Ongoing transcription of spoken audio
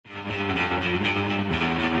Okay,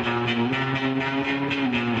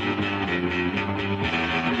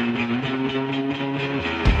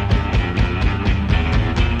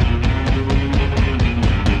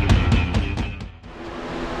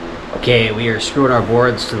 we are screwing our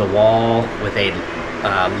boards to the wall with a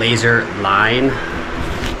laser line.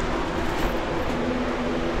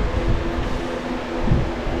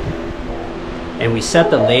 And we set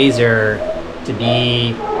the laser to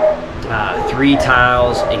be 3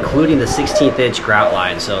 tiles, including the 16th inch grout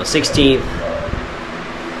line. So 16th,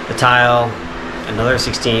 the tile, another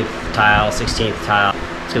 16th tile, 16th tile.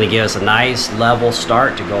 It's gonna give us a nice level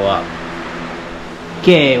start to go up.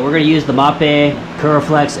 Okay, we're gonna use the Mape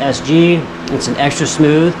Curaflex SG. It's an extra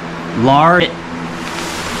smooth, large.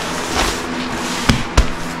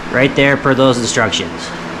 Right there per those instructions.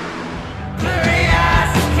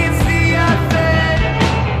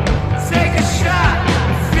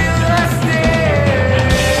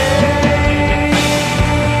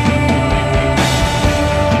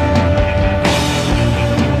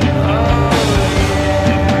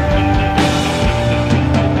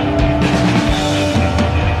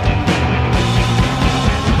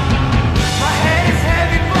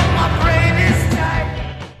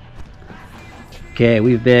 Okay,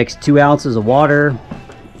 we've mixed 2 ounces of water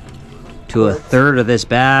to 1/3 of this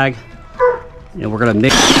bag, and we're gonna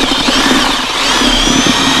mix.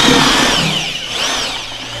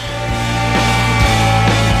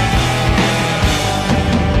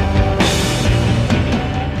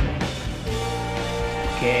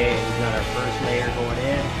 Okay, we've got our first layer going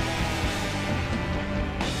in.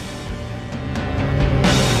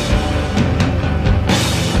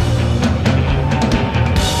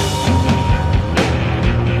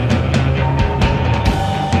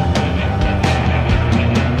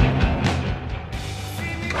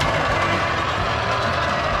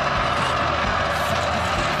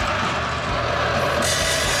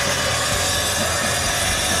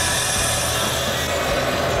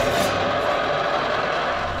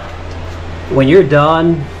 When you're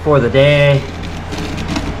done for the day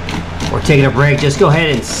or taking a break, just go ahead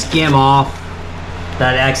and skim off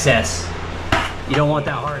that excess. You don't want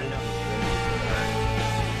that hard enough.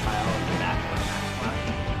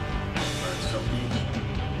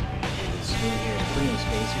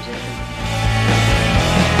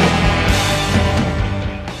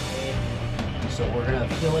 So we're gonna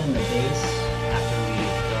fill in the base after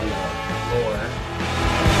we've done the floor.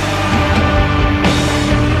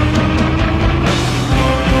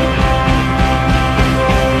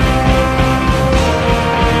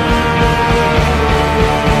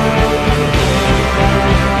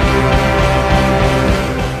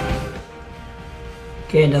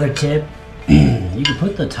 Okay, another tip, you can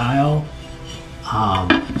put the tile on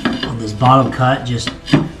this bottom cut, just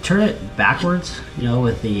turn it backwards, you know,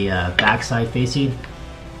 with the backside facing,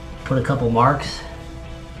 put a couple marks,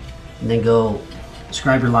 and then go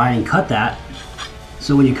scribe your line and cut that.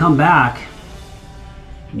 So when you come back,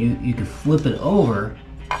 you can flip it over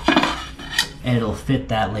and it'll fit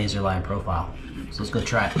that laser line profile. So let's go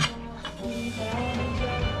try it.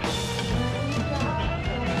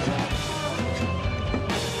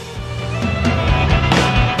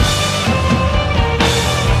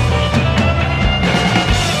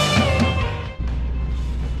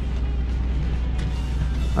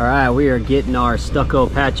 All right, we are getting our stucco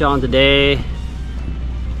patch on today.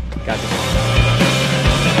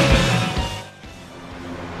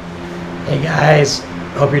 Hey guys,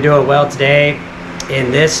 hope you're doing well today.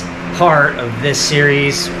 In this part of this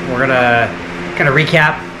series, we're gonna kind of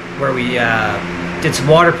recap where we did some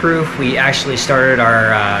waterproof. We actually started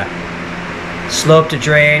our slope to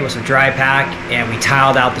drain with some dry pack, and we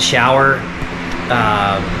tiled out the shower.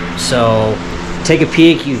 So take a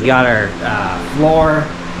peek. You've got our floor,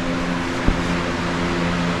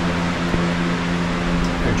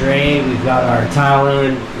 drain, we've got our tile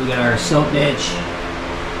in, we got our soap niche.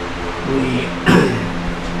 We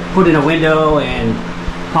put in a window and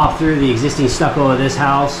pop through the existing stucco of this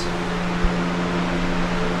house.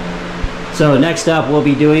 So next up we'll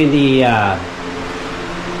be doing the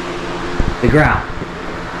grout.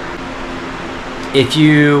 If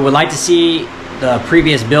you would like to see the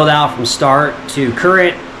previous build out from start to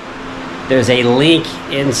current, there's a link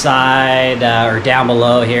inside or down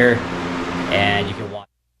below here, and you can